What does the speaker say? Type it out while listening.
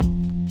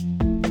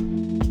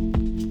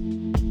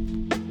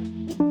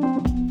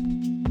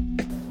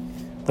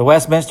The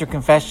Westminster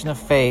Confession of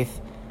Faith,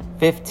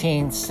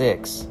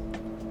 15:6.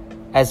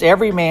 As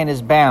every man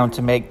is bound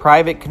to make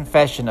private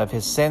confession of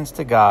his sins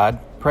to God,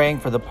 praying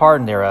for the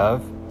pardon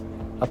thereof,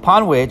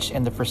 upon which,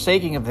 in the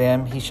forsaking of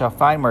them, he shall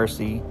find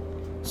mercy,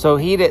 so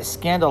he that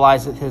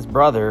scandalizeth his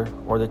brother,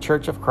 or the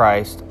church of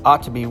Christ,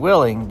 ought to be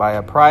willing, by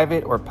a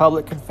private or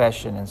public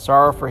confession and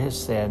sorrow for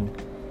his sin,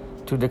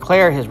 to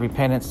declare his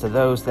repentance to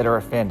those that are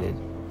offended,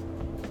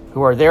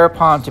 who are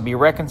thereupon to be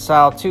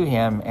reconciled to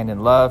him and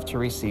in love to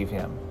receive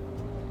him.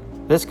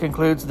 This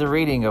concludes the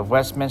reading of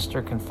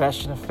Westminster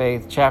Confession of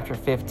Faith, Chapter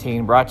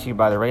 15, brought to you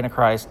by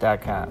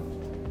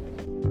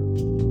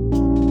thereignofchrist.com.